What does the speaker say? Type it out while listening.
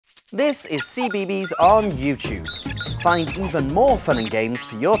This is CBeebies on YouTube. Find even more fun and games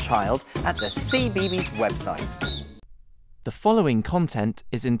for your child at the CBeebies website. The following content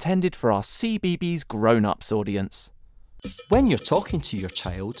is intended for our CBeebies Grown-ups audience. When you're talking to your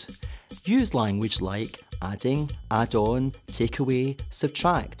child, use language like adding, add on, take away,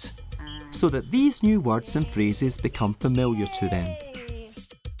 subtract, so that these new words and phrases become familiar to them.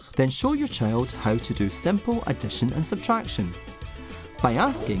 Then show your child how to do simple addition and subtraction by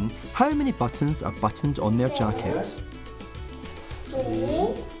asking how many buttons are buttoned on their jacket.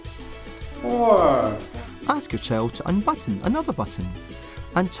 3, 4. Ask your child to unbutton another button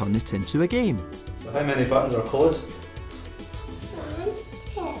and turn it into a game. So how many buttons are closed?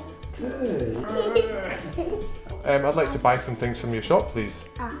 2. I'd like to buy some things from your shop, please.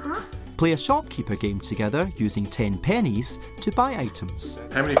 Play a shopkeeper game together using 10 pennies to buy items.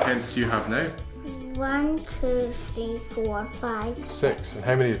 How many pence do you have now? 1, 2, 3, 4, 5, 6. And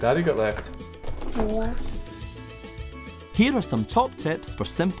how many has Daddy got left? 4. Here are some top tips for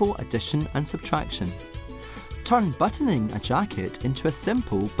simple addition and subtraction. Turn buttoning a jacket into a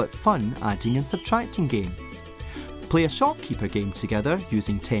simple but fun adding and subtracting game. Play a shopkeeper game together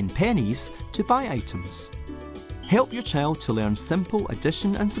using 10 pennies to buy items. Help your child to learn simple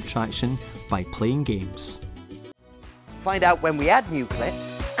addition and subtraction by playing games. Find out when we add new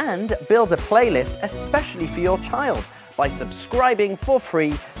clips and build a playlist especially for your child by subscribing for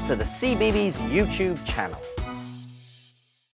free to the CBeebies YouTube channel.